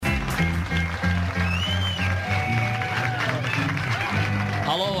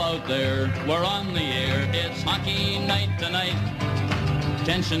there, we're on the air. It's hockey night tonight.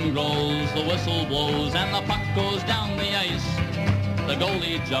 Tension grows, the whistle blows, and the puck goes down the ice. The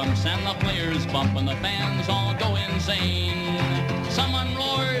goalie jumps and the players bump and the fans all go insane. Someone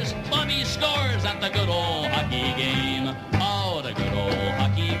roars, Bobby scores at the good old hockey game. Oh, the good old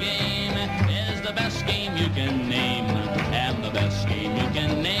hockey game is the best game you can name. And the best game you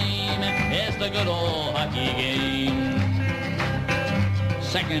can name is the good old hockey game.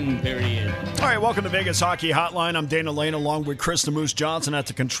 Second period. All right, welcome to Vegas Hockey Hotline. I'm Dana Lane along with Chris the Moose Johnson at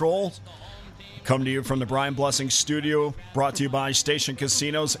the controls. Come to you from the Brian Blessing Studio, brought to you by Station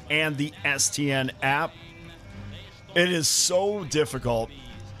Casinos and the STN app. It is so difficult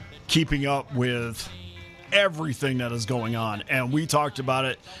keeping up with everything that is going on. And we talked about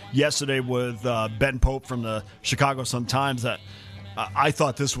it yesterday with Ben Pope from the Chicago Sun-Times that I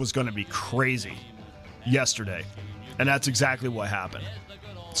thought this was going to be crazy yesterday. And that's exactly what happened.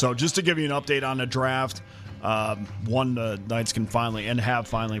 So just to give you an update on the draft, one the Knights can finally and have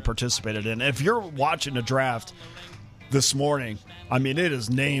finally participated in. If you're watching the draft this morning, I mean, it is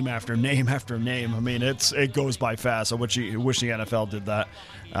name after name after name. I mean, it goes by fast. I wish the NFL did that.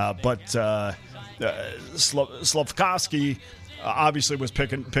 But Slafkovsky obviously was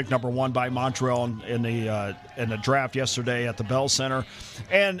picked number one by Montreal in the draft yesterday at the Bell Center,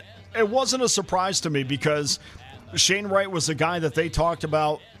 and it wasn't a surprise to me because Shane Wright was the guy that they talked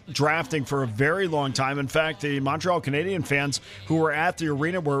about drafting for a very long time. In fact, the Montreal Canadiens fans who were at the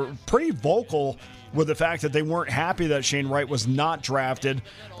arena were pretty vocal with the fact that they weren't happy that Shane Wright was not drafted.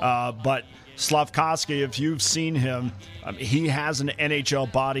 But Slafkovsky, if you've seen him, he has an NHL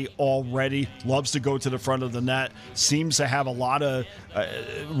body already, loves to go to the front of the net, seems to have a lot of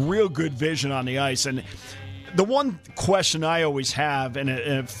real good vision on the ice. And the one question I always have, and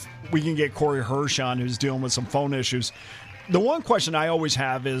if we can get Corey Hirsch on, who's dealing with some phone issues, the one question I always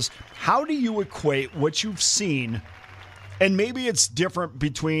have is, how do you equate what you've seen, and maybe it's different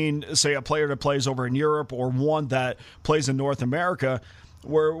between, say, a player that plays over in Europe or one that plays in North America,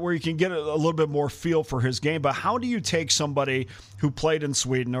 where you can get a little bit more feel for his game, but how do you take somebody who played in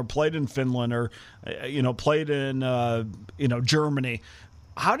Sweden or played in Finland or played in Germany?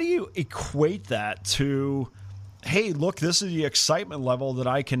 How do you equate that to, hey, look, this is the excitement level that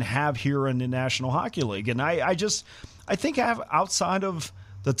I can have here in the National Hockey League? And I think outside of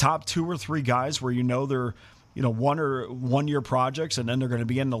the top two or three guys where they're 1 year projects and then they're going to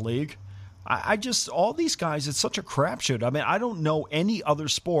be in the league, all these guys, it's such a crapshoot. I mean, I don't know any other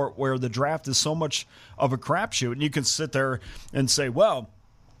sport where the draft is so much of a crapshoot. And you can sit there and say, well,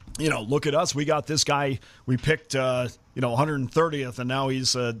 look at us. We got this guy. We picked, 130th, and now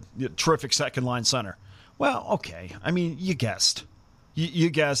he's a terrific second-line center. Well, okay. I mean, you guessed. You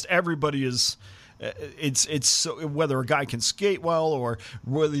guessed. Everybody is. It's so, whether a guy can skate well or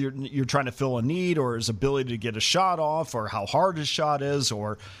whether you're trying to fill a need or his ability to get a shot off or how hard his shot is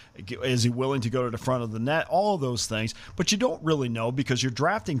or is he willing to go to the front of the net, all of those things. But you don't really know because you're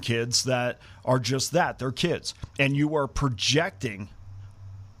drafting kids that are just that. They're kids. And you are projecting.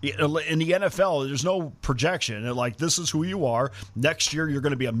 In the NFL, there's no projection. Like, this is who you are. Next year, you're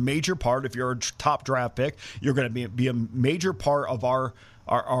going to be a major part. If you're a top draft pick, you're going to be a major part of our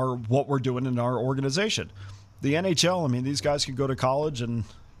what we're doing in our organization. The NHL, I mean, these guys can go to college, and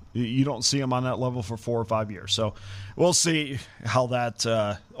you don't see them on that level for 4 or 5 years. So we'll see how that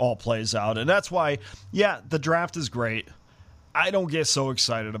all plays out. And that's why, the draft is great. I don't get so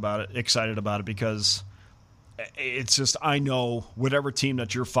excited about it because it's just, I know whatever team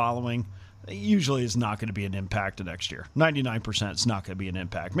that you're following usually is not going to be an impact the next year. 99% is not going to be an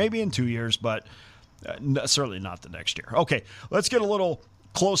impact. Maybe in 2 years, but certainly not the next year. Okay, let's get a little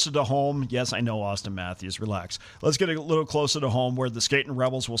closer to home. Yes, I know, Austin Matthews. Relax. Let's get a little closer to home where the Skating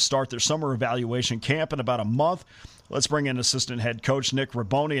Rebels will start their summer evaluation camp in about a month. Let's bring in assistant head coach Nick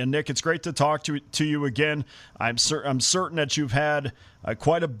Raboni. And Nick, it's great to talk to you again. I'm certain that you've had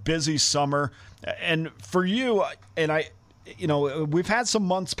quite a busy summer. And for you, and we've had some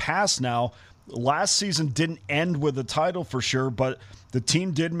months pass now. Last season didn't end with a title for sure, but the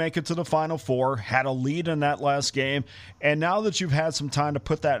team did make it to the Final Four, had a lead in that last game. And now that you've had some time to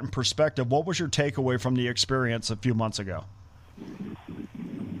put that in perspective, what was your takeaway from the experience a few months ago?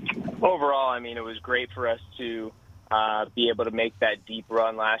 Overall, I mean, it was great for us to be able to make that deep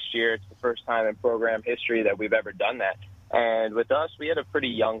run last year. It's the first time in program history that we've ever done that. And with us, we had a pretty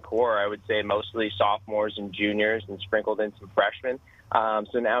young core, I would say mostly sophomores and juniors and sprinkled in some freshmen.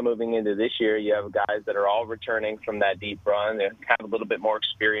 So now moving into this year, you have guys that are all returning from that deep run. They have a little bit more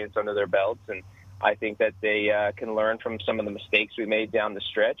experience under their belts, and I think that they can learn from some of the mistakes we made down the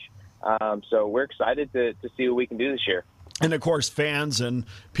stretch. So we're excited to see what we can do this year. And, of course, fans and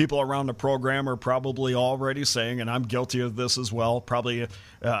people around the program are probably already saying, and I'm guilty of this as well, probably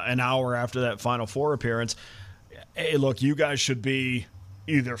an hour after that Final Four appearance, hey, look, you guys should be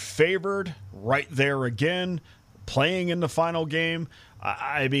either favored right there again, playing in the final game.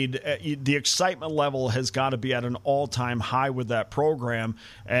 I mean, the excitement level has got to be at an all-time high with that program.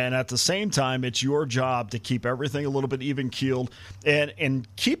 And at the same time, it's your job to keep everything a little bit even-keeled and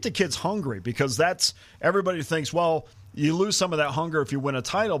keep the kids hungry, because that's – everybody thinks, well – you lose some of that hunger if you win a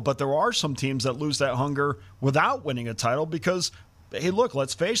title, but there are some teams that lose that hunger without winning a title because, hey, look,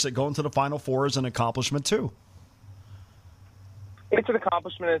 let's face it, going to the Final Four is an accomplishment too. It's an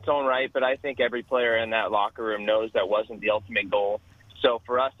accomplishment in its own right, but I think every player in that locker room knows that wasn't the ultimate goal. So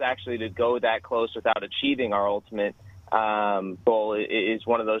for us actually to go that close without achieving our ultimate goal is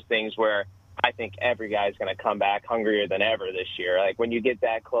one of those things where I think every guy's going to come back hungrier than ever this year. Like when you get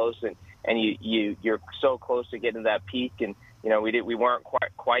that close and you're so close to getting to that peak, and we weren't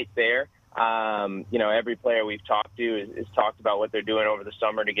quite there. Every player we've talked to is talked about what they're doing over the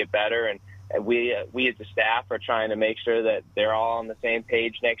summer to get better, and we as a staff are trying to make sure that they're all on the same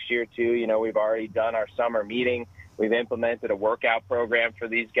page next year too. We've already done our summer meeting. We've implemented a workout program for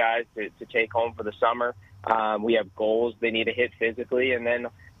these guys to take home for the summer. We have goals they need to hit physically, and then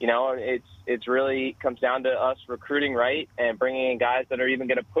it's really comes down to us recruiting right and bringing in guys that are even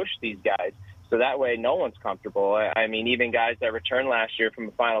going to push these guys. So that way no one's comfortable. I mean, even guys that returned last year from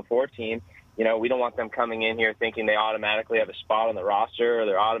the Final Four team, we don't want them coming in here thinking they automatically have a spot on the roster or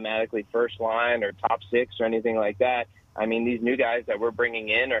they're automatically first line or top six or anything like that. I mean, these new guys that we're bringing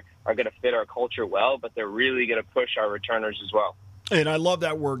in are going to fit our culture well, but they're really going to push our returners as well. And I love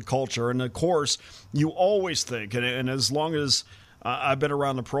that word culture. And, of course, you always think, and as long as I've been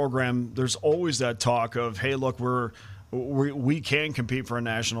around the program, there's always that talk of, hey, look, we can compete for a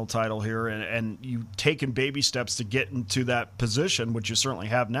national title here, and you taking baby steps to get into that position, which you certainly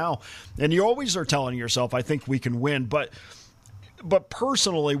have now. And you always are telling yourself, I think we can win. But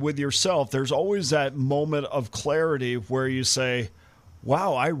personally with yourself, there's always that moment of clarity where you say,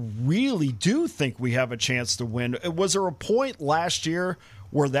 wow, I really do think we have a chance to win. Was there a point last year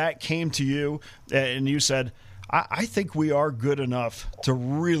where that came to you and you said, I think we are good enough to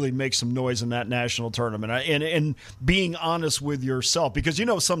really make some noise in that national tournament, and being honest with yourself, because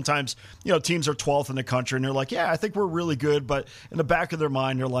sometimes teams are 12th in the country and they're like, yeah, I think we're really good, but in the back of their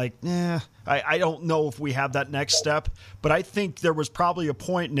mind they're like, I don't know if we have that next step. But I think there was probably a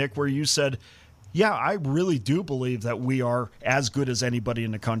point, Nick, where you said, yeah, I really do believe that we are as good as anybody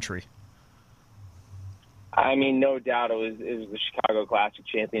in the country. I mean, no doubt it was the Chicago Classic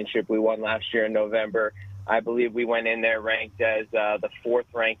Championship we won last year in November. I believe we went in there ranked as the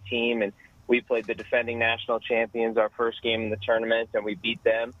fourth-ranked team, and we played the defending national champions our first game in the tournament, and we beat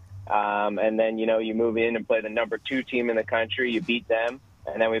them. And then, you move in and play the number 2 team in the country, you beat them.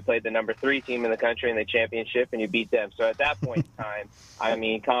 And then we played the number 3 team in the country in the championship, and you beat them. So at that point in time, I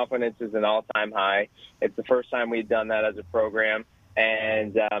mean, confidence is an all-time high. It's the first time we've done that as a program.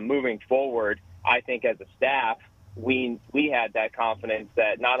 And moving forward, I think as a staff, we had that confidence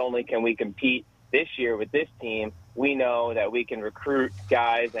that not only can we compete this year with this team, we know that we can recruit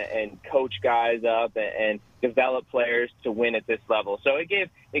guys and coach guys up and develop players to win at this level. So it gave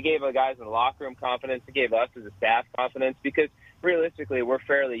the guys in the locker room confidence. It gave us as a staff confidence, because realistically, we're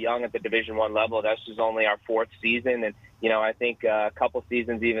fairly young at the Division I level. That's just only our 4th season. And, I think a couple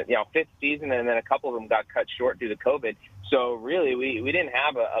seasons, even, 5th season, and then a couple of them got cut short due to COVID. So really, we didn't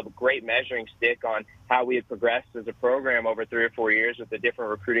have a great measuring stick on how we had progressed as a program over 3 or 4 years with the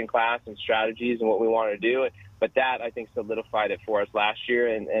different recruiting class and strategies and what we wanted to do. But that, I think, solidified it for us last year,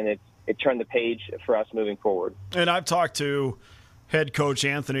 and it turned the page for us moving forward. And I've talked to head coach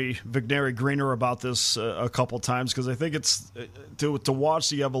Anthony Vigneri Greener about this a couple times, because I think it's to watch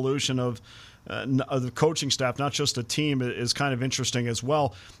the evolution of the coaching staff, not just a team, is kind of interesting as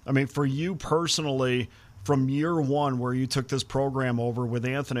well. I mean, for you personally, from year one where you took this program over with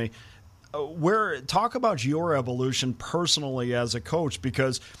Anthony, talk about your evolution personally as a coach,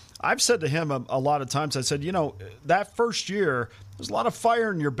 because I've said to him a lot of times, I said, that first year, there's a lot of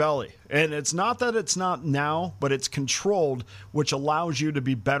fire in your belly. And it's not that it's not now, but it's controlled, which allows you to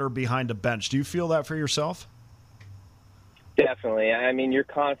be better behind a bench. Do you feel that for yourself? Definitely. I mean, you're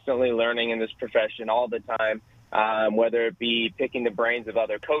constantly learning in this profession all the time, whether it be picking the brains of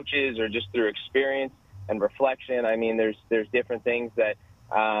other coaches or just through experience and reflection. I mean, there's different things that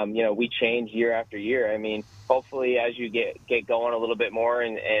we change year after year. I mean, hopefully as you get going a little bit more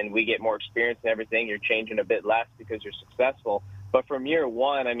and we get more experience and everything, you're changing a bit less because you're successful. But from year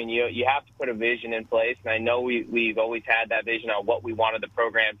one, I mean, you have to put a vision in place. And I know we've always had that vision on what we wanted the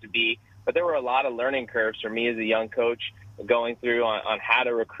program to be. But there were a lot of learning curves for me as a young coach, going through on how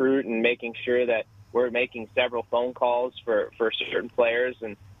to recruit and making sure that we're making several phone calls for certain players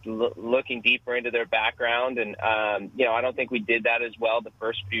and looking deeper into their background. And, I don't think we did that as well the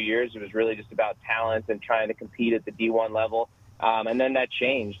first few years. It was really just about talent and trying to compete at the D1 level. And then that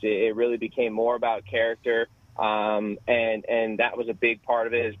changed. It really became more about character. And that was a big part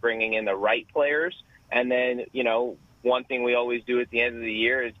of it, is bringing in the right players. And then, one thing we always do at the end of the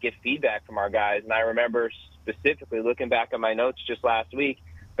year is get feedback from our guys. And I remember specifically looking back at my notes just last week,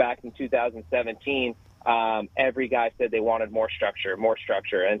 back in 2017, every guy said they wanted more structure.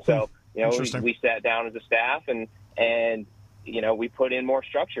 And so, we sat down as a staff and we put in more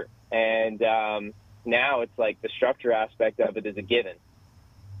structure. And now it's like the structure aspect of it is a given.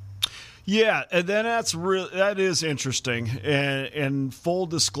 Yeah, and then that is interesting. And full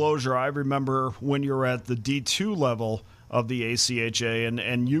disclosure, I remember when you were at the D2 level of the ACHA,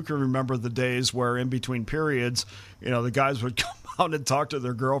 and you can remember the days where in between periods, the guys would come out and talk to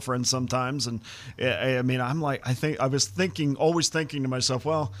their girlfriends sometimes. And I mean, I was always thinking to myself,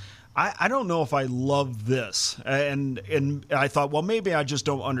 well, I don't know if I love this. And I thought, well, maybe I just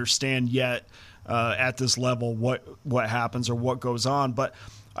don't understand yet at this level what happens or what goes on. But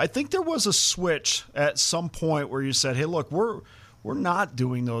I think there was a switch at some point where you said, hey, look, we're not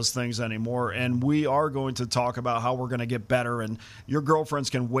doing those things anymore, and we are going to talk about how we're going to get better, and your girlfriends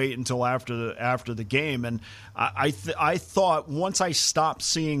can wait until after the game. And I thought once I stopped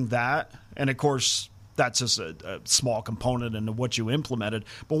seeing that, and of course that's just a small component into what you implemented,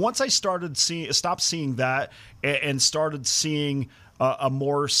 but once I stopped seeing that and started seeing a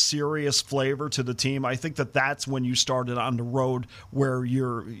more serious flavor to the team, I think that's when you started on the road where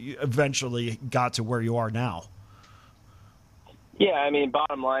you eventually got to where you are now. Yeah, I mean,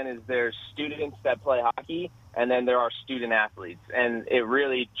 bottom line is there's students that play hockey, and then there are student athletes. And it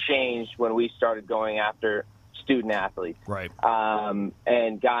really changed when we started going after student athletes. Right.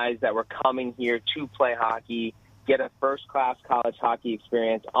 And guys that were coming here to play hockey, get a first-class college hockey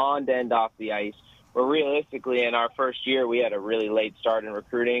experience on and off the ice. But realistically, in our first year, we had a really late start in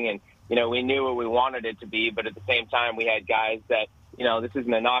recruiting, and, we knew what we wanted it to be, but at the same time, we had guys that, this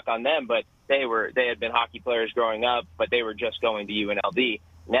isn't a knock on them, but they had been hockey players growing up, but they were just going to UNLV.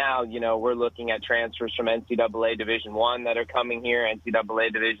 Now, we're looking at transfers from NCAA Division I that are coming here,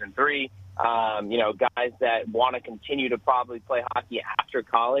 NCAA Division III, guys that want to continue to probably play hockey after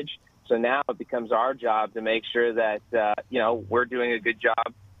college. So now it becomes our job to make sure that, we're doing a good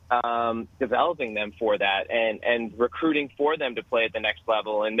job developing them for that and recruiting for them to play at the next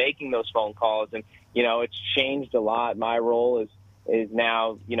level and making those phone calls. And, it's changed a lot. My role is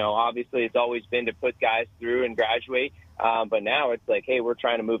now, obviously it's always been to put guys through and graduate. But now it's like, hey, we're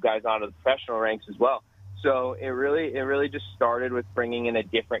trying to move guys onto the professional ranks as well. So it really just started with bringing in a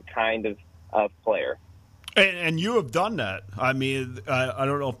different kind of player. And you have done that. I mean, I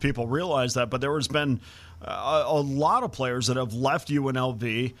don't know if people realize that, but there has been a lot of players that have left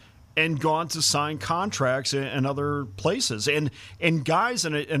UNLV and gone to sign contracts in other places. And guys,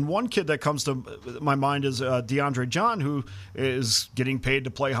 and one kid that comes to my mind is DeAndre John, who is getting paid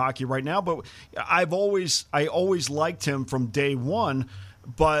to play hockey right now. But I always liked him from day one.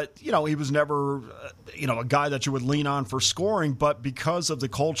 But, he was never, a guy that you would lean on for scoring. But because of the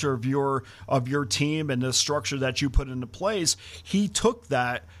culture of your team and the structure that you put into place, he took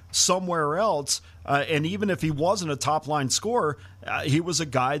that somewhere else. And even if he wasn't a top-line scorer, he was a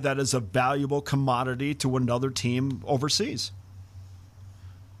guy that is a valuable commodity to another team overseas.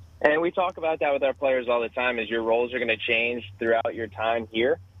 And we talk about that with our players all the time, is your roles are going to change throughout your time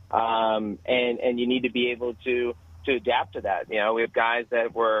here. And you need to be able to adapt to that. We have guys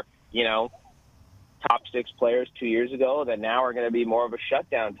that were, top 6 players 2 years ago that now are going to be more of a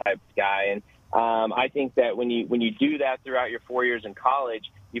shutdown type guy. And I think that when you do that throughout your 4 years in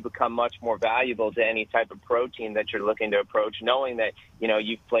college, you become much more valuable to any type of pro team that you're looking to approach, knowing that,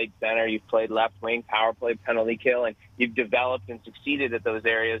 you've played center, you've played left wing, power play, penalty kill, and you've developed and succeeded at those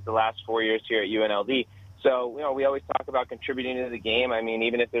areas the last 4 years here at UNLV. So, we always talk about contributing to the game. I mean,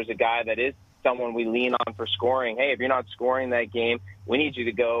 even if there's a guy that is someone we lean on for scoring, hey, if you're not scoring that game, we need you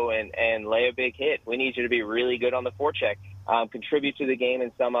to go and lay a big hit. We need you to be really good on the forecheck, contribute to the game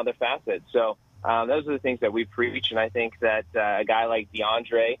in some other facet. So those are the things that we preach, and I think that a guy like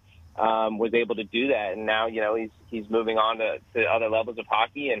DeAndre was able to do that, and now he's moving on to other levels of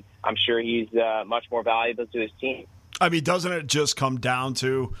hockey, and I'm sure he's much more valuable to his team. I mean, doesn't it just come down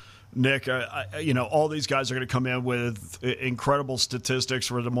to, Nick, all these guys are going to come in with incredible statistics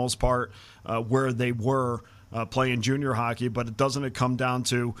for the most part where they were playing junior hockey, but doesn't it come down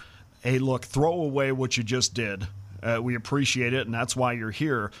to, hey, look, throw away what you just did We appreciate it, and that's why you're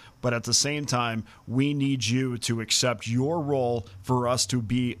here. But at the same time, we need you to accept your role for us to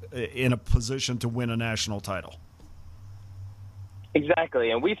be in a position to win a national title.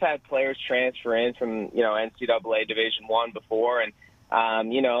 Exactly, and we've had players transfer in from NCAA Division I before, and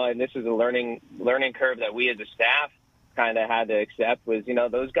and this is a learning curve that we as a staff kind of had to accept was,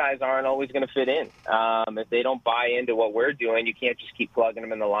 those guys aren't always going to fit in. If they don't buy into what we're doing, you can't just keep plugging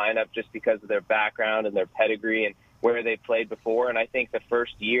them in the lineup just because of their background and their pedigree and where they played before. And I think the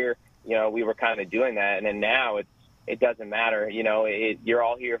first year, we were kind of doing that, and then now it doesn't matter. You're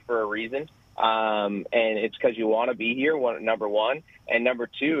all here for a reason. And it's because you want to be here, number one. And number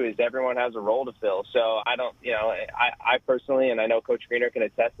two is everyone has a role to fill. So I personally, and I know Coach Greener can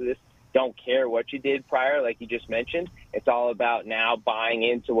attest to this, don't care what you did prior, like you just mentioned. It's all about now buying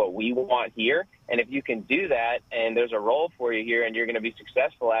into what we want here. And if you can do that and there's a role for you here and you're going to be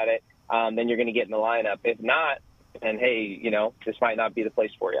successful at it, then you're going to get in the lineup. If not, and hey, this might not be the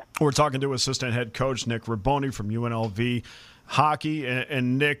place for you. We're talking to assistant head coach Nick Raboni from UNLV Hockey.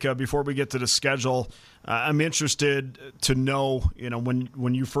 And Nick, before we get to the schedule, I'm interested to know,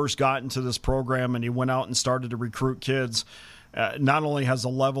 when you first got into this program and you went out and started to recruit kids, not only has the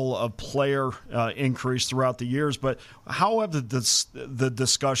level of player increased throughout the years, but how have the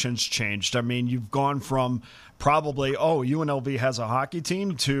discussions changed? I mean, you've gone from probably, UNLV has a hockey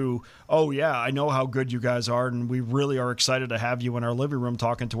team to, I know how good you guys are, and we really are excited to have you in our living room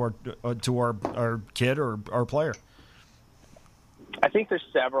talking to our kid or our player. I think there's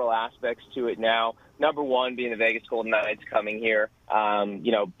several aspects to it now. Number one being the Vegas Golden Knights coming here,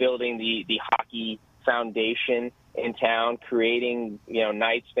 building the hockey foundation in town, creating,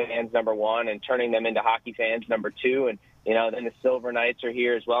 Knights fans, number one, and turning them into hockey fans, number two. And, then the Silver Knights are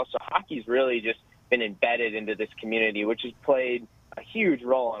here as well. So hockey's really just been embedded into this community, which has played a huge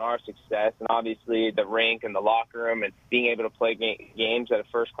role in our success. And obviously the rink and the locker room and being able to play games at a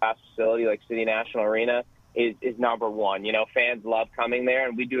first-class facility like City National Arena is number one. Fans love coming there,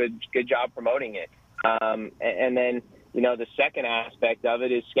 and we do a good job promoting it. And then, the second aspect of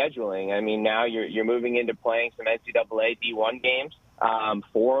it is scheduling. I mean, now you're moving into playing some NCAA D1 games,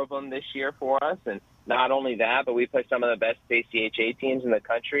 4 of them this year for us. And not only that, but we play some of the best ACHA teams in the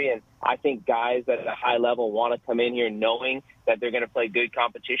country. And I think guys at a high level want to come in here knowing that they're going to play good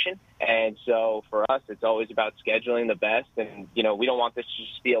competition. And so for us, it's always about scheduling the best. And, we don't want this to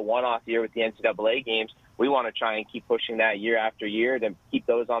just be a one-off year with the NCAA games. We want to try and keep pushing that year after year to keep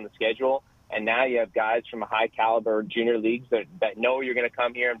those on the schedule. And now you have guys from a high-caliber junior leagues that know you're going to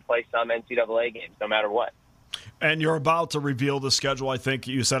come here and play some NCAA games no matter what. And you're about to reveal the schedule, I think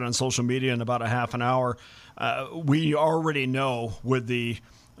you said on social media, in about a half an hour. We already know with the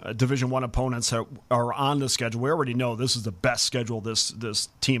Division I opponents that are on the schedule, we already know this is the best schedule this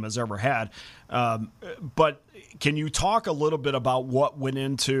team has ever had. But can you talk a little bit about what went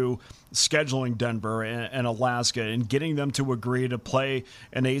into scheduling Denver and Alaska and getting them to agree to play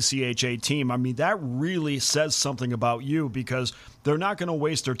an ACHA team? I mean, that really says something about you, because they're not going to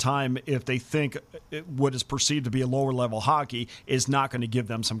waste their time if they think what is perceived to be a lower level hockey is not going to give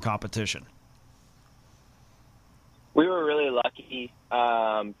them some competition. We were really lucky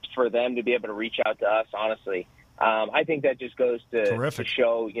for them to be able to reach out to us, honestly. I think that just goes to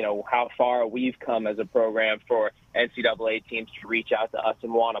show, how far we've come as a program for NCAA teams to reach out to us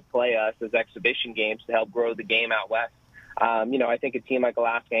and want to play us as exhibition games to help grow the game out west. I think a team like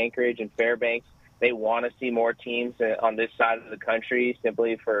Alaska Anchorage and Fairbanks, they want to see more teams on this side of the country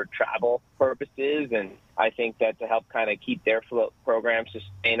simply for travel purposes. And I think that to help kind of keep their program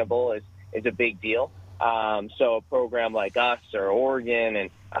sustainable is a big deal. So a program like us or Oregon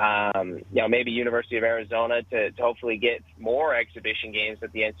and, maybe University of Arizona to hopefully get more exhibition games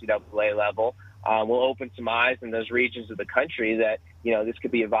at the NCAA level will open some eyes in those regions of the country that, this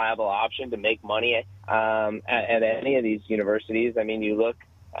could be a viable option to make money at any of these universities. I mean, you look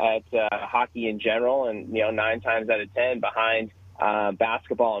at hockey in general and, 9 times out of 10 behind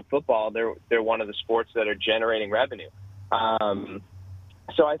basketball and football, they're one of the sports that are generating revenue.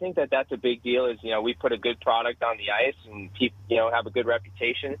 So I think that that's a big deal is, we put a good product on the ice and have a good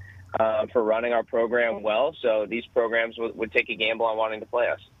reputation for running our program well. So these programs would take a gamble on wanting to play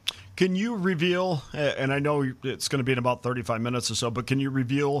us. Can you reveal, and I know it's going to be in about 35 minutes or so, but can you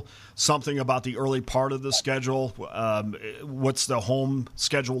reveal something about the early part of the schedule? What's the home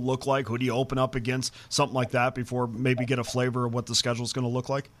schedule look like? Who do you open up against? Something like that before maybe get a flavor of what the schedule is going to look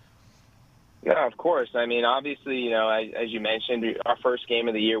like? Yeah, of course. I mean, obviously, as you mentioned, our first game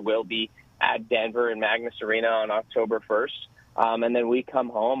of the year will be at Denver and Magnus Arena on October 1st. And then we come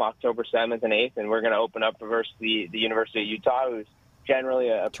home October 7th and 8th, and we're going to open up versus the University of Utah, who's generally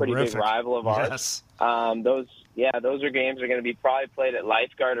a pretty big rival of ours. Yes. Yeah, those games are going to be probably played at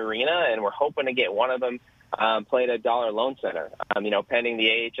Lifeguard Arena, and we're hoping to get one of them played at Dollar Loan Center. Pending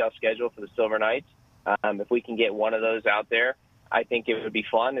the AHL schedule for the Silver Knights, if we can get one of those out there, I think it would be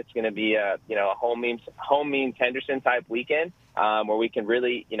fun. It's going to be a home means Henderson type weekend where we can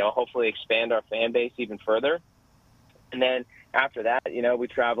really hopefully expand our fan base even further. And then after that, we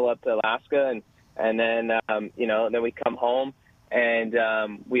travel up to Alaska, and then then we come home. And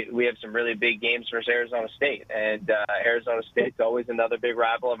we have some really big games versus Arizona State. And Arizona State's always another big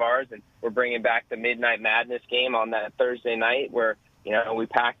rival of ours. And we're bringing back the Midnight Madness game on that Thursday night where, we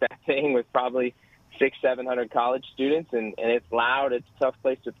pack that thing with probably 600-700 college students. And it's loud. It's a tough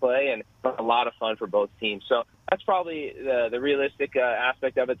place to play. And a lot of fun for both teams. So that's probably the realistic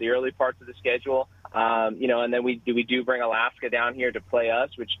aspect of it, the early parts of the schedule. And then we do bring Alaska down here to play us,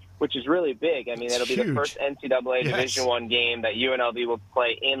 which is really big. I mean, it'll be the first NCAA Division I game that UNLV will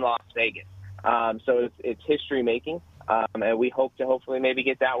play in Las Vegas. So it's history making, and we hope to hopefully maybe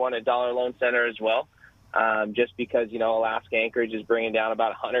get that one at Dollar Loan Center as well. Just because Alaska Anchorage is bringing down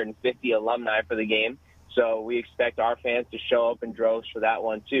about 150 alumni for the game, so we expect our fans to show up in droves for that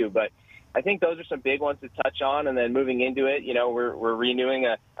one too. But I think those are some big ones to touch on. And then moving into it, we're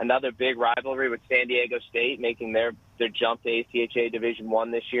renewing another big rivalry with San Diego State, making their jump to ACHA Division I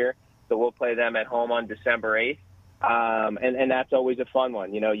this year. So we'll play them at home on December 8th. And that's always a fun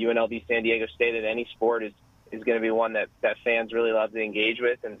one. UNLV San Diego State at any sport is going to be one that fans really love to engage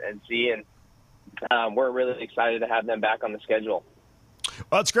with and see. And we're really excited to have them back on the schedule.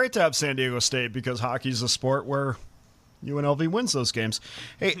 Well, it's great to have San Diego State because hockey's a sport where UNLV wins those games.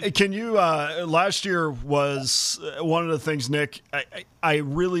 Hey, can you, last year was one of the things, Nick, I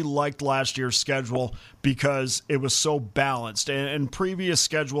really liked last year's schedule because it was so balanced. And in previous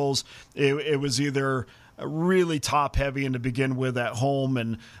schedules, it was either really top heavy and to begin with at home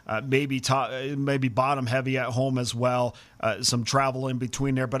and maybe bottom heavy at home as well. Some travel in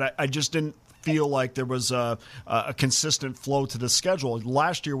between there, but I just didn't feel like there was a consistent flow to the schedule.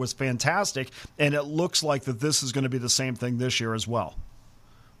 Last year was fantastic, and it looks like that this is going to be the same thing this year as well.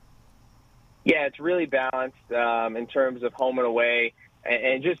 Yeah, it's really balanced in terms of home and away,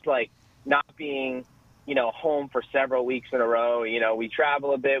 and just like not being, home for several weeks in a row. We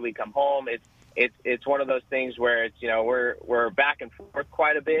travel a bit, we come home. It's one of those things where it's we're back and forth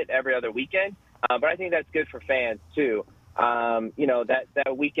quite a bit every other weekend, but I think that's good for fans too.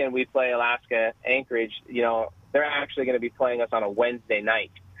 That weekend we play Alaska Anchorage, they're actually going to be playing us on a Wednesday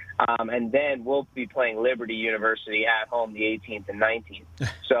night. And then we'll be playing Liberty University at home the 18th and 19th.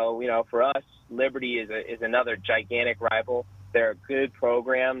 So, for us, Liberty is another gigantic rival. They're a good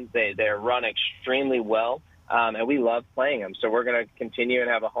program. They're run extremely well. And we love playing them. So we're going to continue and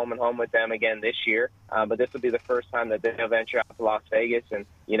have a home and home with them again this year. But this will be the first time that they'll venture out to Las Vegas. And,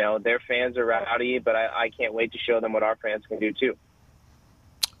 their fans are rowdy, but I can't wait to show them what our fans can do too.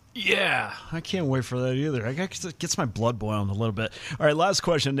 Yeah, I can't wait for that either. It gets my blood boiling a little bit. All right, last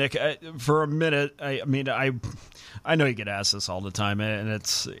question, Nick. For a minute, I know you get asked this all the time,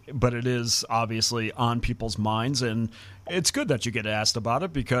 but it is obviously on people's minds, and it's good that you get asked about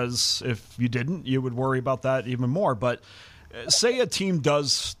it because if you didn't, you would worry about that even more. But say the team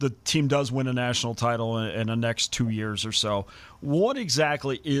does win a national title in the next 2 years or so. What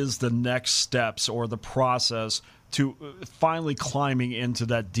exactly is the next steps or the process to finally climbing into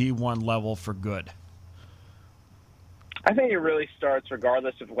that D1 level for good? I think it really starts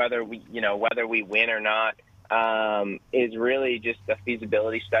regardless of whether we win or not, is really just a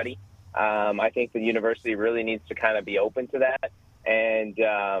feasibility study. I think the university really needs to kind of be open to that. And,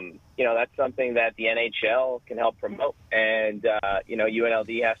 that's something that the NHL can help promote. And,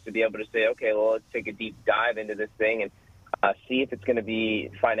 UNLV has to be able to say, okay, well, let's take a deep dive into this thing and see if it's going to be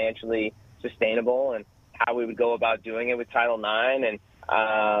financially sustainable and how we would go about doing it with Title IX. And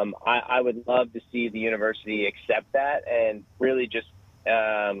I would love to see the university accept that and really just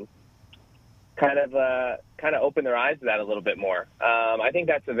kind of open their eyes to that a little bit more. I think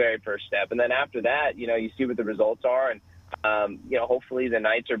that's the very first step. And then after that, you see what the results are. And, hopefully the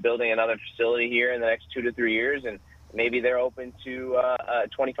Knights are building another facility here in the next 2 to 3 years. And maybe they're open to a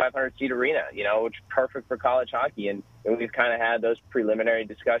 2,500-seat arena, which is perfect for college hockey. And we've kind of had those preliminary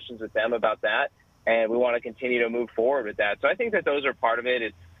discussions with them about that. And we want to continue to move forward with that. So I think that those are part of it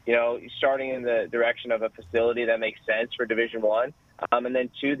is, starting in the direction of a facility that makes sense for Division I. And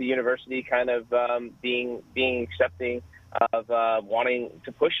then two, the university kind of being accepting of wanting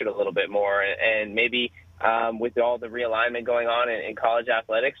to push it a little bit more. And maybe with all the realignment going on in college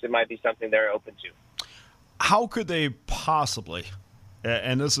athletics, it might be something they're open to. How could they possibly,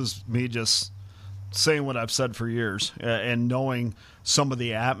 and this is me just saying what I've said for years, and knowing some of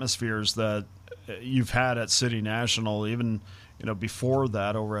the atmospheres that you've had at City National, even before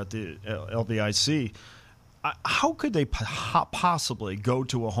that over at the LVIC. How could they possibly go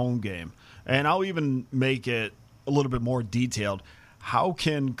to a home game? And I'll even make it a little bit more detailed. How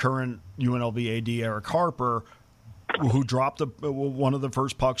can current UNLV AD Eric Harper, who dropped one of the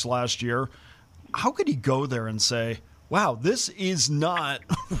first pucks last year, how could he go there and say, wow, this is not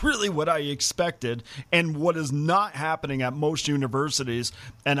really what I expected and what is not happening at most universities,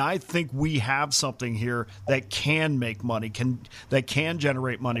 and I think we have something here that can make money, that can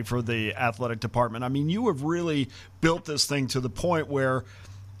generate money for the athletic department. I mean, you have really built this thing to the point where,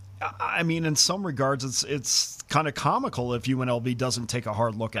 I mean, in some regards, it's kind of comical if UNLV doesn't take a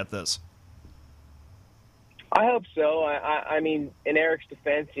hard look at this. I hope so. I mean, in Eric's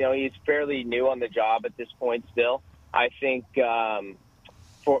defense, he's fairly new on the job at this point still. I think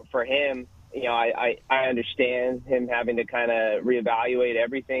for him, I understand him having to kind of reevaluate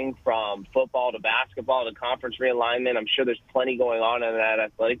everything from football to basketball to conference realignment. I'm sure there's plenty going on in that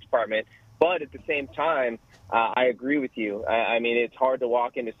athletic department. But at the same time, I agree with you. I mean, it's hard to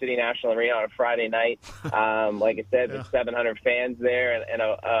walk into City National Arena on a Friday night. Like I said, with 700 fans there and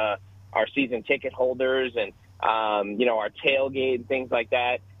our season ticket holders and, our tailgate and things like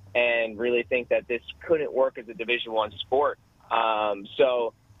that, and really think that this couldn't work as a Division I sport.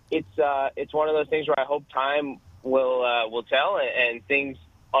 So it's one of those things where I hope time will tell and things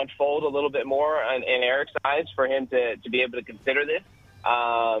unfold a little bit more in Eric's eyes for him to be able to consider this.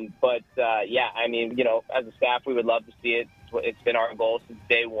 But I mean, as a staff, we would love to see it. It's been our goal since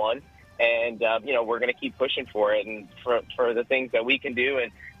day one. And, we're going to keep pushing for it. And for the things that we can do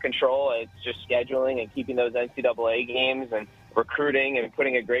and control, it's just scheduling and keeping those NCAA games and recruiting and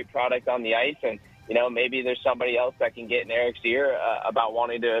putting a great product on the ice. And, maybe there's somebody else that can get in Eric's ear about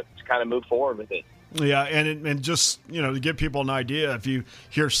wanting to kind of move forward with it. Yeah, and just, to give people an idea, if you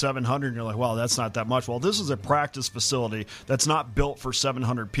hear 700 and you're like, wow, that's not that much. Well, this is a practice facility that's not built for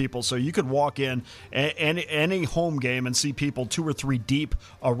 700 people. So you could walk in any home game and see people 2 or 3 deep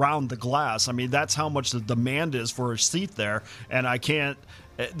around the glass. I mean, that's how much the demand is for a seat there. And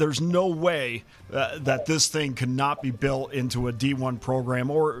there's no way that this thing could not be built into a D1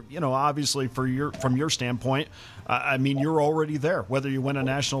 program or, obviously from your standpoint, I mean, you're already there, whether you win a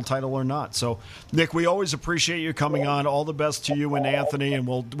national title or not. So, Nick, we always appreciate you coming on. All the best to you and Anthony, and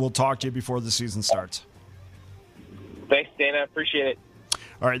we'll talk to you before the season starts. Thanks, Dana. Appreciate it.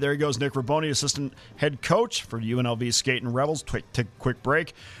 All right, there he goes, Nick Raboni, assistant head coach for UNLV Skating Rebels. Take a quick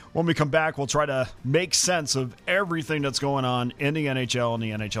break. When we come back, we'll try to make sense of everything that's going on in the NHL and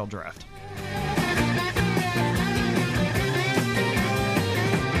the NHL draft.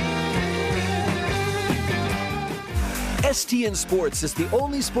 STN Sports is the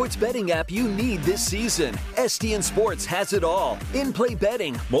only sports betting app you need this season. STN Sports has it all. In-play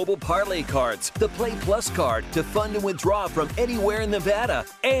betting, mobile parlay cards, the Play Plus card to fund and withdraw from anywhere in Nevada,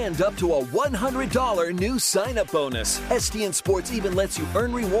 and up to a $100 new sign-up bonus. STN Sports even lets you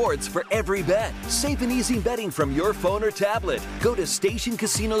earn rewards for every bet. Safe and easy betting from your phone or tablet. Go to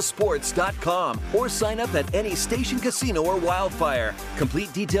stationcasinosports.com or sign up at any Station Casino or Wildfire.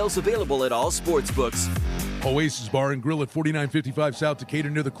 Complete details available at all sportsbooks. Oasis Bar and Grill at 4955 South Decatur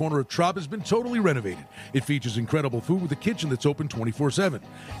near the corner of Trop has been totally renovated. It features incredible food with a kitchen that's open 24/7.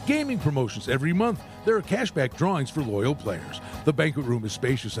 Gaming promotions every month. There are cashback drawings for loyal players. The banquet room is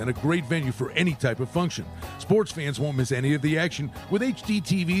spacious and a great venue for any type of function. Sports fans won't miss any of the action with HD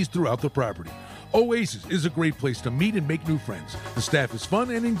TVs throughout the property. Oasis is a great place to meet and make new friends. The staff is fun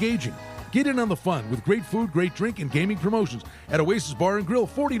and engaging. Get in on the fun with great food, great drink, and gaming promotions at Oasis Bar and Grill,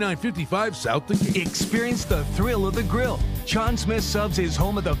 4955 South Decatur. Experience the thrill of the grill. John Smith Subs is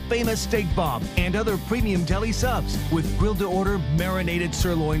home of the famous steak bomb and other premium deli subs with grilled-to-order marinated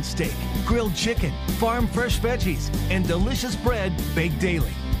sirloin steak, grilled chicken, farm fresh veggies, and delicious bread baked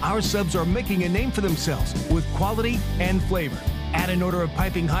daily. Our subs are making a name for themselves with quality and flavor. Add an order of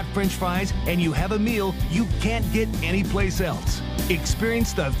piping hot French fries, and you have a meal you can't get anyplace else.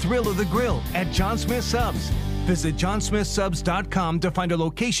 Experience the thrill of the grill at John Smith Subs. Visit johnsmithsubs.com to find a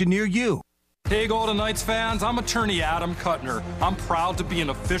location near you. Hey Golden Knights fans, I'm attorney Adam Kuttner. I'm proud to be an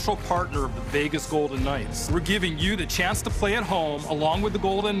official partner of the Vegas Golden Knights. We're giving you the chance to play at home along with the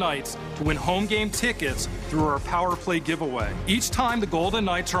Golden Knights to win home game tickets through our Power Play giveaway. Each time the Golden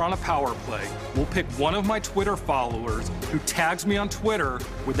Knights are on a Power Play, we'll pick one of my Twitter followers who tags me on Twitter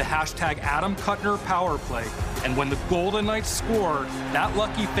with the hashtag Adam Kuttner Power Play. And when the Golden Knights score, that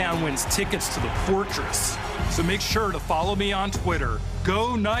lucky fan wins tickets to the Fortress. So make sure to follow me on Twitter.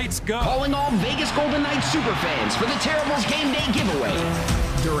 Go Knights, go! Calling all Vegas Golden Knights superfans for the Terribles Game Day giveaway.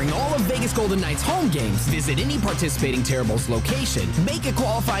 During all of Vegas Golden Knights home games, visit any participating Terribles location, make a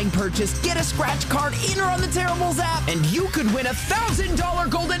qualifying purchase, get a scratch card in or on the Terribles app, and you could win a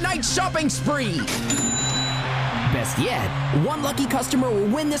 $1,000 Golden Knights shopping spree. Best yet, one lucky customer will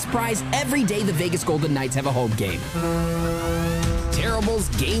win this prize every day the Vegas Golden Knights have a home game. Terribles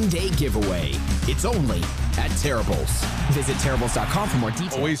Game Day Giveaway. It's only at Terribles. Visit Terribles.com for more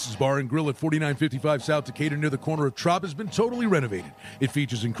details. Oasis Bar and Grill at 4955 South Decatur near the corner of Trop has been totally renovated. It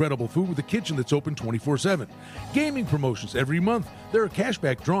features incredible food with a kitchen that's open 24/7. Gaming promotions every month. There are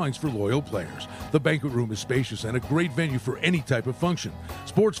cashback drawings for loyal players. The banquet room is spacious and a great venue for any type of function.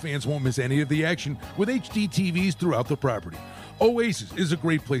 Sports fans won't miss any of the action with HD TVs throughout the property. Oasis is a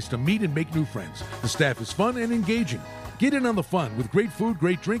great place to meet and make new friends. The staff is fun and engaging. Get in on the fun with great food,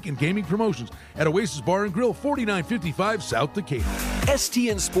 great drink, and gaming promotions at Oasis Bar and Grill, 4955 South Decatur.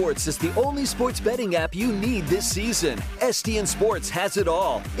 STN Sports is the only sports betting app you need this season. STN Sports has it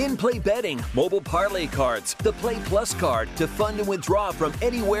all. In-play betting, mobile parlay cards, the Play Plus card to fund and withdraw from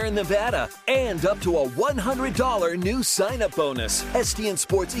anywhere in Nevada, and up to a $100 new sign-up bonus. STN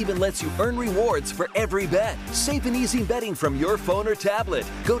Sports even lets you earn rewards for every bet. Safe and easy betting from your phone or tablet.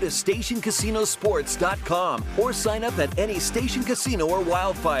 Go to stationcasinosports.com or sign up at any Station Casino or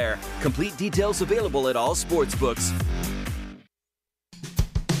Wildfire. Complete details available at all sportsbooks.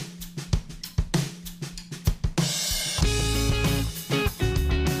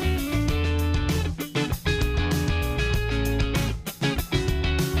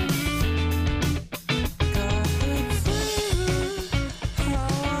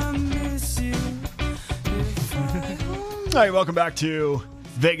 All right, welcome back to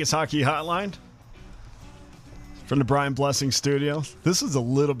Vegas Hockey Hotline from the Brian Blessing studio. This is a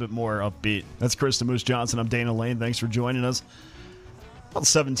little bit more upbeat. That's Chris the Moose Johnson. I'm Dana Lane. Thanks for joining us. About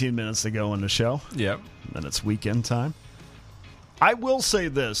 17 minutes to go in the show. Yep. And then it's weekend time. I will say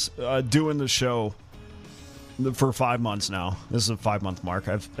this, doing the show for 5 months now. This is a 5-month mark.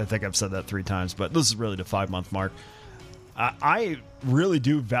 I think I've said that 3 times, but this is really the 5-month mark. I really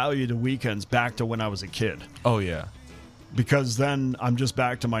do value the weekends back to when I was a kid. Oh, yeah. Because then I'm just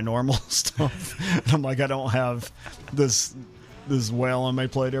back to my normal stuff. And I'm like, I don't have this whale on my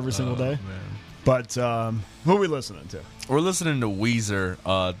plate every single day. Man. But who are we listening to? We're listening to Weezer.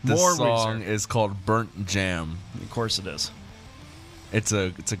 This More song Weezer. is called Burnt Jam. Of course it is. It's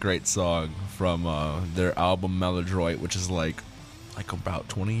a great song from their album Melodroit, which is like about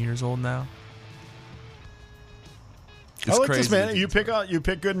 20 years old now. It's I like crazy. This, man. You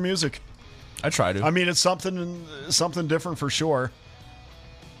pick good music. I try to. I mean, it's something different for sure.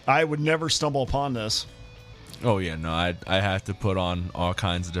 I would never stumble upon this. Oh, yeah. No, I have to put on all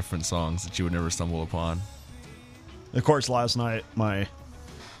kinds of different songs that you would never stumble upon. Of course, last night, my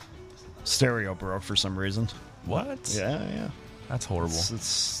stereo broke for some reason. What? Yeah. That's horrible.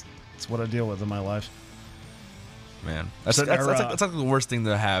 It's what I deal with in my life. Man, that's like the worst thing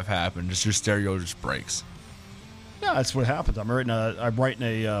to have happen. Just your stereo just breaks. Yeah, that's what happens. I'm writing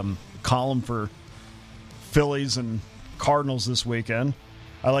a column for Phillies and Cardinals this weekend.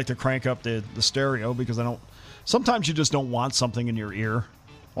 I like to crank up the stereo because sometimes you just don't want something in your ear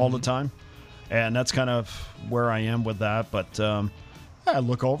all the time. And that's kind of where I am with that. But I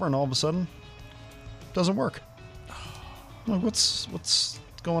look over and all of a sudden it doesn't work. I'm like, what's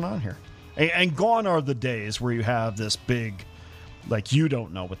going on here? And gone are the days where you have this big, like, you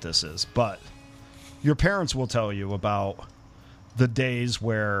don't know what this is, but your parents will tell you about the days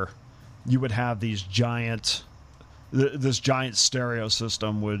where you would have this giant stereo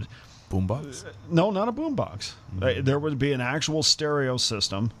system would... Boombox? No, not a boombox. Mm-hmm. There would be an actual stereo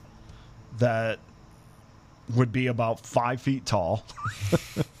system that would be about 5 feet tall.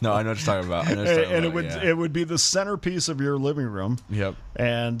 No, I know what you're talking about. It would be the centerpiece of your living room. Yep.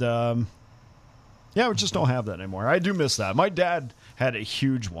 And we just don't have that anymore. I do miss that. My dad had a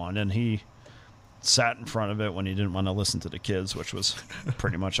huge one, and he sat in front of it when he didn't want to listen to the kids, which was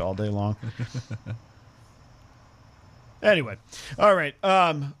pretty much all day long. Anyway, all right.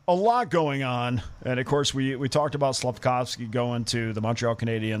 A lot going on. And, of course, we talked about Slafkovsky going to the Montreal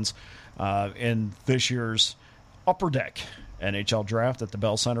Canadiens in this year's Upper Deck NHL draft at the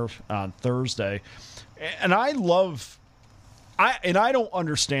Bell Center on Thursday. And I don't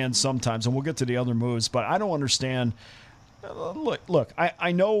understand sometimes, and we'll get to the other moves, but I don't understand. Look,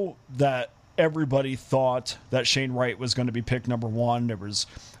 I know that everybody thought that Shane Wright was going to be picked number 1. There was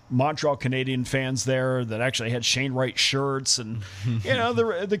Montreal Canadian fans there that actually had Shane Wright shirts, and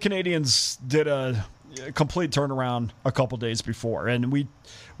the Canadians did a complete turnaround a couple days before. And we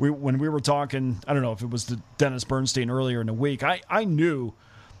when we were talking, I don't know if it was to Dennis Bernstein earlier in the week, I knew,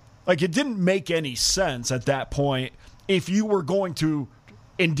 like, it didn't make any sense at that point if you were going to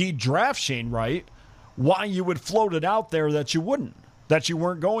indeed draft Shane Wright, why you would float it out there that you wouldn't, that you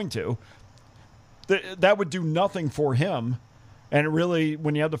weren't going to. That would do nothing for him. And it really,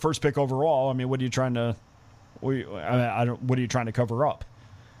 when you have the first pick overall, I mean, what are you trying to what are you trying to cover up?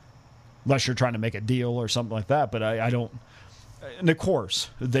 Unless you're trying to make a deal or something like that. But I don't. And of course,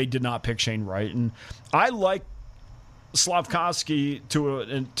 they did not pick Shane Wright. And I like Slavkovsky to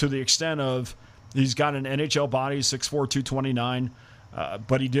the extent of he's got an NHL body, 6'4", 229.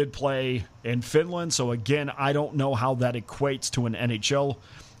 But he did play in Finland. So, again, I don't know how that equates to an NHL,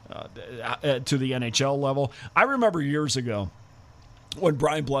 to the NHL level. I remember years ago when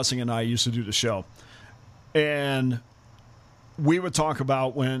Brian Blessing and I used to do the show. And we would talk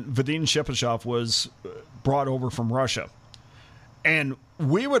about when Vadim Shepashov was brought over from Russia. And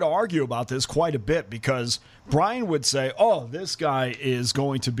we would argue about this quite a bit because Brian would say, oh, this guy is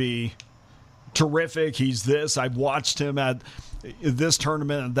going to be terrific. He's this. I've watched him at this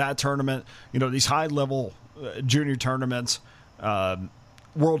tournament and that tournament, these high-level junior tournaments,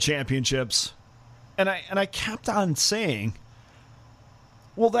 world championships. And I kept on saying,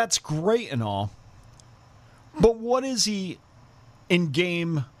 well, that's great and all, but what is he in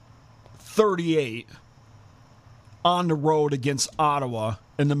game 38 on the road against Ottawa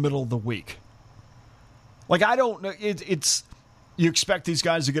in the middle of the week? Like, I don't know. It's you expect these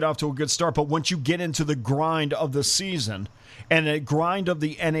guys to get off to a good start, but once you get into the grind of the season, and the grind of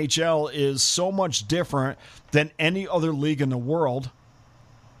the NHL is so much different than any other league in the world,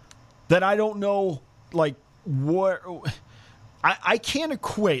 that I don't know, like, what... I can't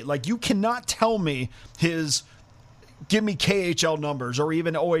equate. Like, you cannot tell me give me KHL numbers or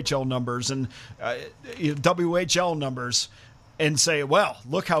even OHL numbers and WHL numbers and say, well,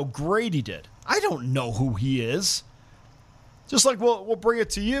 look how great he did. I don't know who he is. Just like we'll bring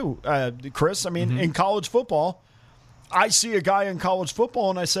it to you, Chris. I mean, in college football, I see a guy in college football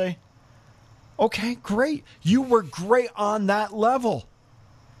and I say, okay, great. You were great on that level.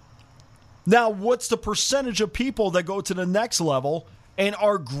 Now, what's the percentage of people that go to the next level and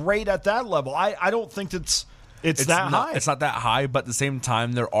are great at that level? I don't think it's that high. It's not that high, but at the same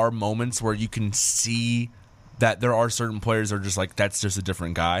time, there are moments where you can see that there are certain players that are just like, that's just a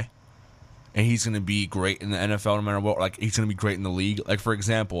different guy. And he's going to be great in the NFL no matter what. Like, he's going to be great in the league. Like, for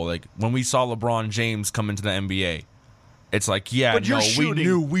example, like when we saw LeBron James come into the NBA, it's like, yeah, but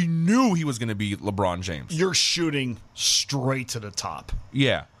we knew he was going to be LeBron James. You're shooting straight to the top.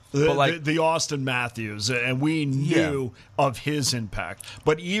 Yeah. The Austin Matthews, and we knew of his impact.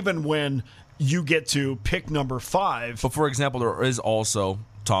 But even when you get to pick number 5... But, for example, there is also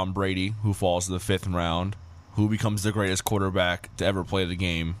Tom Brady, who falls to the 5th round, who becomes the greatest quarterback to ever play the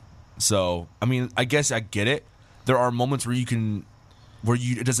game. So, I mean, I guess I get it. There are moments where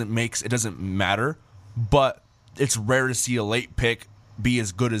it doesn't matter, but it's rare to see a late pick be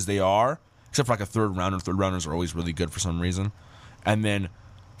as good as they are, except for like a third rounder. Third rounders are always really good for some reason. And then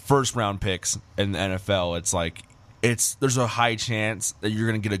first round picks in the NFL, it's like there's a high chance that you're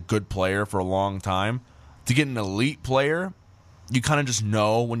going to get a good player for a long time. To get an elite player, you kind of just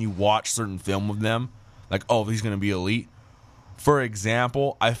know when you watch certain film of them, like, oh, he's going to be elite. For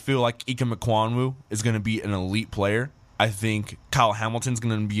example, I feel like Ike Mekwonwu is going to be an elite player. I think Kyle Hamilton's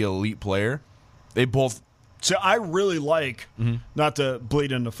going to be an elite player. They both... So I really like, not to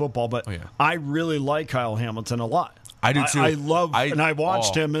bleed into football, but I really like Kyle Hamilton a lot. I do too. I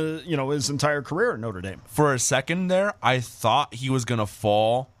watched him, his entire career at Notre Dame. For a second there, I thought he was going to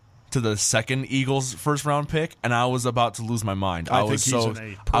fall to the second Eagles first round pick, and I was about to lose my mind. I was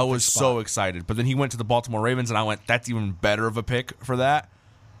so excited. But then he went to the Baltimore Ravens, and I went, that's even better of a pick for that.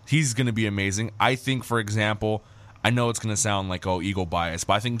 He's going to be amazing. I think, for example, I know it's going to sound like, Eagle bias,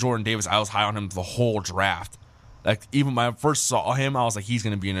 but I think Jordan Davis, I was high on him the whole draft. Like, even when I first saw him, I was like, he's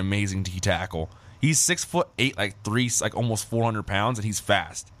going to be an amazing D tackle. He's 6'8", like almost 400 pounds, and he's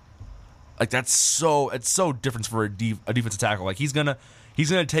fast. Like, it's so different for a defensive tackle. Like, he's gonna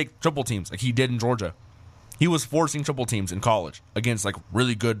take triple teams like he did in Georgia. He was forcing triple teams in college against like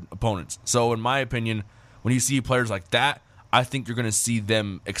really good opponents. So in my opinion, when you see players like that, I think you're gonna see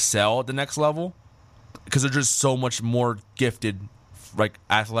them excel at the next level because they're just so much more gifted, like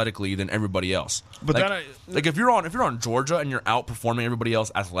athletically, than everybody else. But like, if you're on Georgia and you're outperforming everybody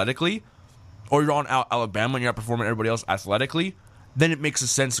else athletically, or you're on Alabama and you're outperforming everybody else athletically, then it makes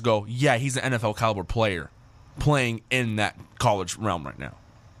sense to go, yeah, he's an NFL caliber player playing in that college realm right now.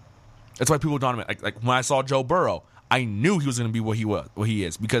 That's why people dominate. Like when I saw Joe Burrow, I knew he was going to be what he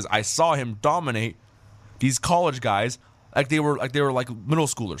is because I saw him dominate these college guys like they were middle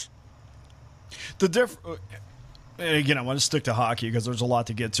schoolers. Again, I want to stick to hockey because there's a lot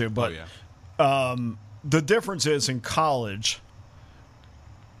to get to, but the difference is in college,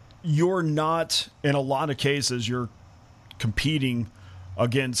 you're not, in a lot of cases, you're competing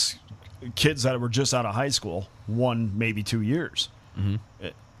against kids that were just out of high school, 1, maybe 2 years. Mm-hmm.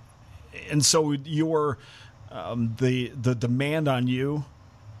 And so your the demand on you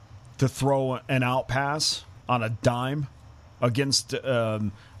to throw an out pass on a dime against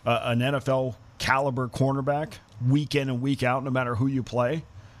an NFL caliber cornerback week in and week out, no matter who you play,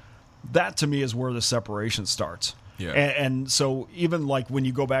 that to me is where the separation starts. Yeah. And so even like when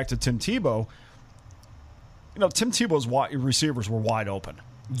you go back to Tim Tebow, Tim Tebow's receivers were wide open.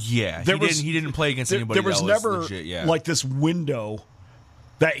 Yeah, he didn't play against anybody. There was that never was legit, like this window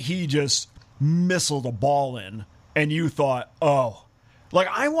that he just missiled a ball in, and you thought, oh, like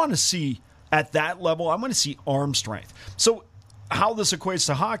I want to see at that level. I want to see arm strength. So how this equates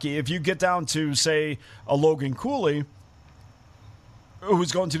to hockey? If you get down to say a Logan Cooley,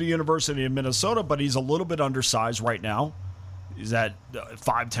 who's going to the University of Minnesota, but he's a little bit undersized right now. He's at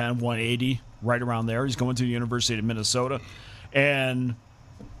 5'10", 180, right around there. He's going to the University of Minnesota. And,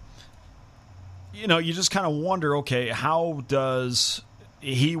 you just kind of wonder, okay, how does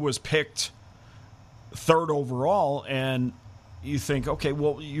he was picked 3rd overall, and you think, okay,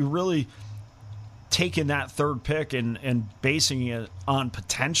 well, you really taking that 3rd pick and basing it on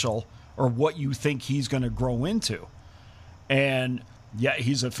potential or what you think he's going to grow into. And yeah,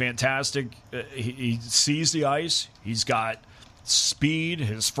 he's a fantastic. He sees the ice. He's got speed.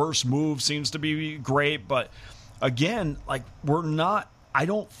 His first move seems to be great. But again, like I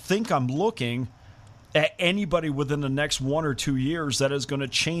don't think I'm looking at anybody within the next 1 or 2 years that is going to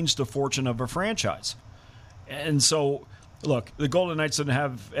change the fortune of a franchise. And so, look, the Golden Knights didn't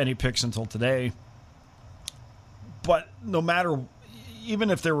have any picks until today. But no matter, even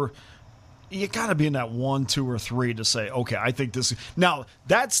if there were, you got to be in that 1, 2, or 3 to say, okay, I think this. Now,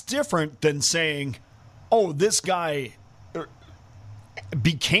 that's different than saying, oh, this guy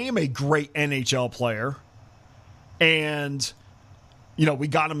became a great NHL player and, we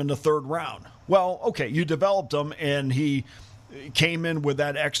got him in the 3rd round. Well, okay, you developed him and he came in with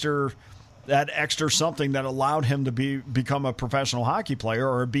that extra something that allowed him to become a professional hockey player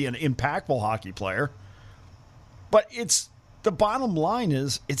or be an impactful hockey player. But the bottom line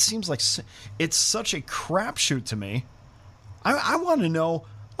is, it seems like it's such a crapshoot to me. I want to know,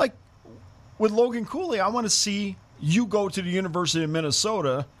 like, with Logan Cooley, I want to see you go to the University of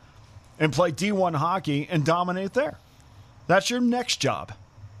Minnesota and play D1 hockey and dominate there. That's your next job,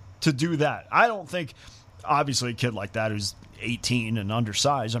 to do that. I don't think, obviously, a kid like that who's 18 and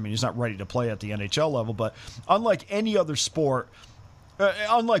undersized, I mean, he's not ready to play at the NHL level, but unlike any other sport,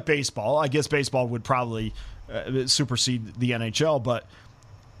 unlike baseball, I guess baseball would probably supersede the NHL, but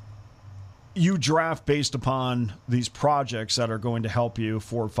you draft based upon these projects that are going to help you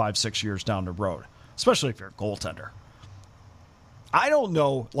 4, 5, 6 years down the road, especially if you're a goaltender. I don't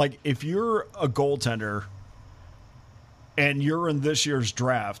know, like, if you're a goaltender and you're in this year's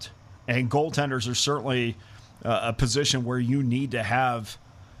draft, and goaltenders are certainly a position where you need to have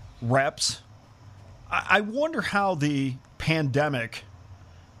reps, I wonder how the pandemic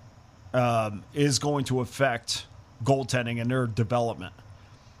is going to affect goaltending and their development,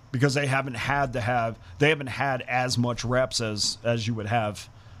 because they haven't had as much reps as you would have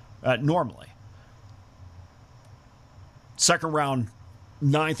normally. 2nd round,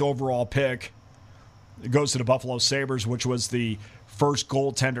 9th overall pick, it goes to the Buffalo Sabres, which was the first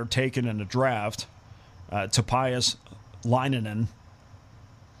goaltender taken in the draft. Topias Laininen,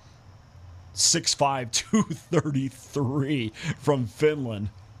 6'5", 233 from Finland.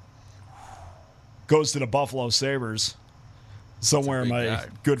 Goes to the Buffalo Sabres. Somewhere my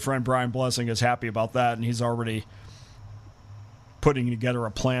good friend Brian Blessing is happy about that, and he's already putting together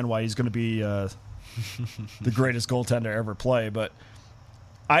a plan why he's going to be the greatest goaltender to ever play. But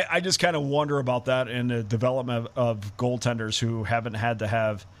I just kind of wonder about that in the development of goaltenders who haven't had the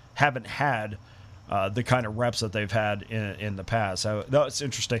kind of reps that they've had in the past. That's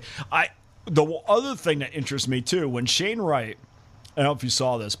interesting. The other thing that interests me too, when Shane Wright, I don't know if you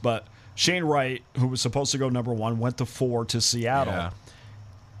saw this, but Shane Wright, who was supposed to go number 1, went to 4 to Seattle. Yeah.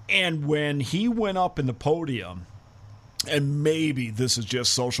 And when he went up in the podium, and maybe this is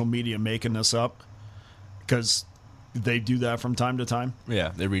just social media making this up, because they do that from time to time.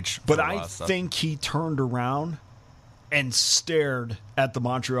 Yeah, they reach. But I think he turned around and stared at the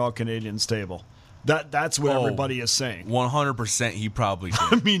Montreal Canadiens table. That's what everybody is saying. 100% he probably did.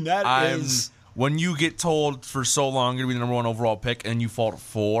 I mean, that is... When you get told for so long you're going to be the number 1 overall pick and you fall to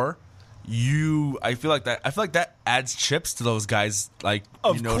 4, I feel like that adds chips to those guys, like,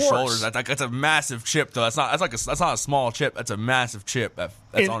 shoulders. That's a massive chip, though. That's not a small chip. That's a massive chip that's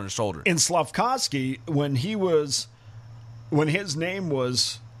on his shoulder. In Slafkovsky, when his name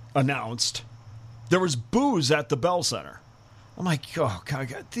was announced, there was booze at the Bell Center. I'm like, oh,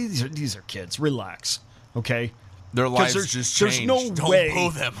 God, these are kids. Relax, okay? Their lives just changed. There's no Don't way.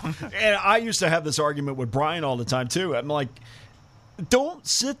 boo them. And I used to have this argument with Brian all the time, too. I'm like, don't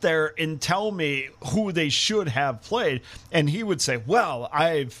sit there and tell me who they should have played. And he would say, well,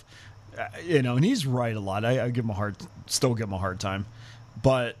 I've, and he's right a lot. I still give him a hard time.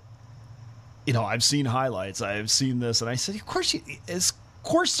 But, I've seen highlights. I've seen this. And I said, of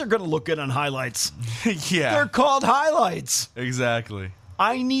course they're going to look good on highlights. Yeah. They're called highlights. Exactly.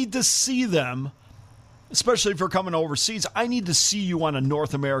 I need to see them. Especially if you're coming overseas, I need to see you on a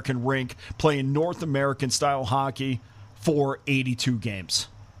North American rink playing North American style hockey for 82 games.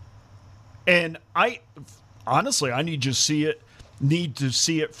 And I need to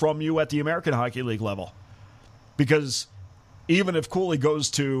see it from you at the American Hockey League level. Because even if Cooley goes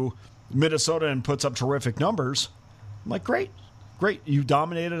to Minnesota and puts up terrific numbers, I'm like, great. You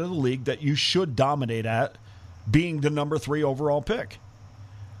dominated a league that you should dominate at, being the number 3 overall pick.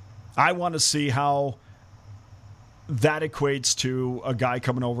 I want to see how that equates to a guy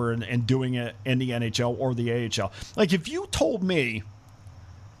coming over and doing it in the NHL or the AHL. Like, if you told me,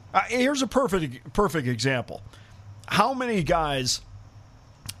 here's a perfect example. How many guys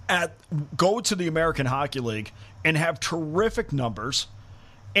go to the American Hockey League and have terrific numbers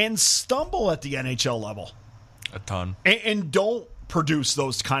and stumble at the NHL level? A ton. And don't produce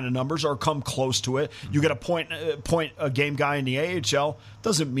those kind of numbers or come close to it. You get a point a game guy in the AHL,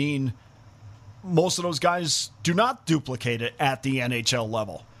 doesn't mean most of those guys do not duplicate it at the NHL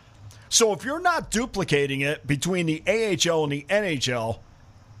level. So if you're not duplicating it between the AHL and the NHL,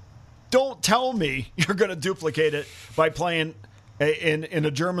 don't tell me you're going to duplicate it by playing in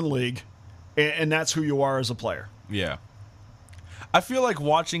a German league, and that's who you are as a player. Yeah. I feel like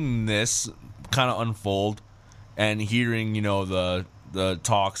watching this kind of unfold and hearing, the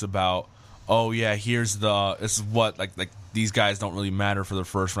talks about, oh yeah, this is what like these guys don't really matter for their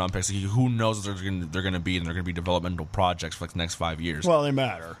first round picks. Like, who knows what they're going to be, and they're going to be developmental projects for the next 5 years. Well, they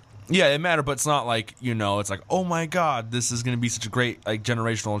matter. Yeah, they matter, but it's not like, it's like, oh my God, this is going to be such a great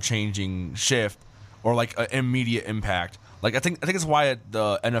generational changing shift or like an immediate impact. Like I think it's why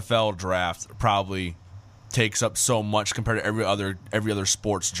the NFL draft probably takes up so much compared to every other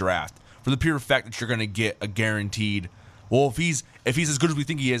sports draft, for the pure fact that you're going to get a guaranteed. Well, if he's as good as we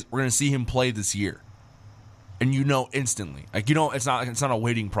think he is, we're going to see him play this year. And instantly. Like, it's not a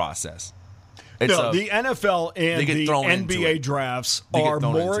waiting process. The NFL and the NBA drafts are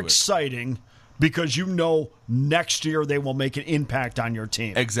more exciting because next year they will make an impact on your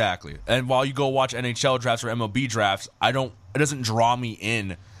team. Exactly. And while you go watch NHL drafts or MLB drafts, it doesn't draw me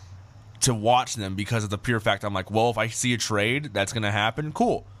in to watch them because of the pure fact I'm like, well, if I see a trade that's going to happen,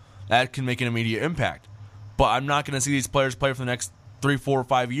 cool. That can make an immediate impact. But I'm not going to see these players play for the next 3, 4, or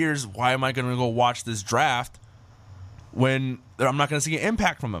 5 years. Why am I going to go watch this draft when I'm not going to see an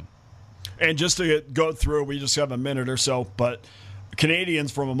impact from him? And just to go through, we just have a minute or so, but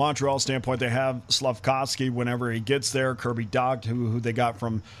Canadians, from a Montreal standpoint, they have Slavkovsky whenever he gets there, Kirby Dach, who they got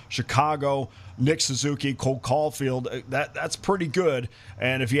from Chicago, Nick Suzuki, Cole Caulfield. That's pretty good.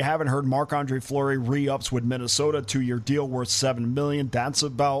 And if you haven't heard, Marc-Andre Fleury re-ups with Minnesota, 2-year deal worth $7 million.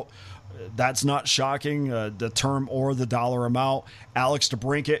 That's not shocking, the term or the dollar amount. Alex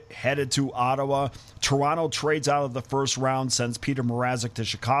DeBrincat headed to Ottawa. Toronto trades out of the first round, sends Peter Mrazek to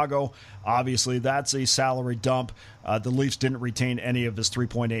Chicago. Obviously, that's a salary dump. The Leafs didn't retain any of his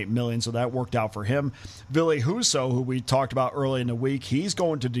 $3.8 million, so that worked out for him. Ville Husso, who we talked about early in the week, he's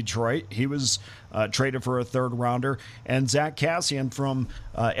going to Detroit. He was traded for a third-rounder. And Zach Kassian from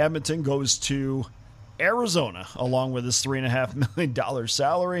Edmonton goes to Arizona, along with his $3.5 million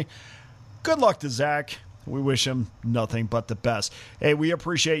salary. Good luck to Zach. We wish him nothing but the best. Hey, we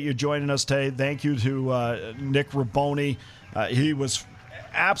appreciate you joining us today. Thank you to Nick Raboni. He was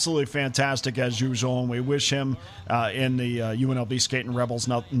absolutely fantastic as usual, and we wish him in the UNLV Skating Rebels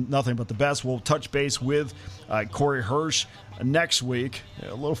nothing but the best. We'll touch base with Corey Hirsch next week.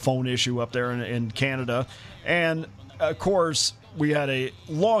 A little phone issue up there in Canada. And, of course, we had a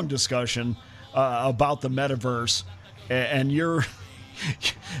long discussion about the metaverse, and you're...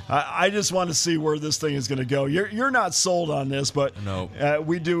 I just want to see where this thing is going to go. You're not sold on this, but no.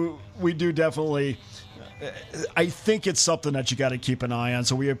 we do definitely I think it's something that you got to keep an eye on.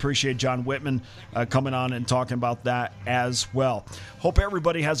 So we appreciate John Whitman coming on and talking about that as well. Hope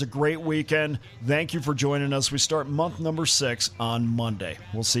everybody has a great weekend. Thank you for joining us. We start month number 6 on Monday.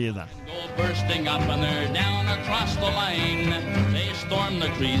 We'll see you then. Go bursting up and they're down across the line. They storm the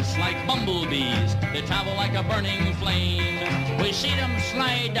crease like bumblebees. They travel like a burning flame. We see them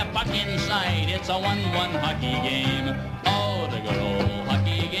slide the puck inside. It's a 1-1 hockey game. Oh, the good old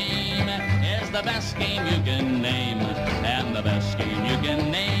hockey game is the best game you can name. And the best game you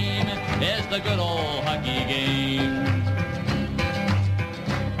can name is the good old hockey game.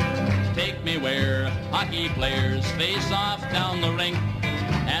 Take me where hockey players face off down the rink,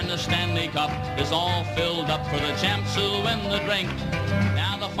 and the Stanley Cup is all filled up for the champs who win the drink.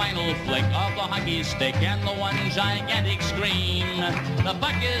 Now the final flick of the hockey stick and the one gigantic scream. The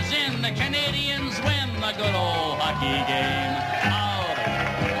puck is in, the Canadians win the good old hockey game. Oh, the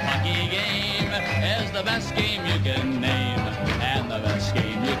good old hockey game is the best game you can name. And the best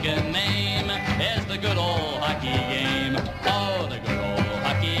game you can name is the good old hockey game. Oh, the good old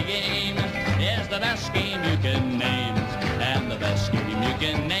hockey game is the best game you can name. And the best game you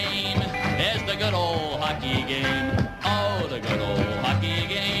can name is the good old hockey game. Oh, the good old hockey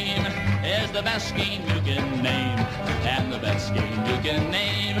game is the best game you can name. And the best game you can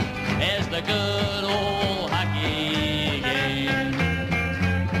name is the good old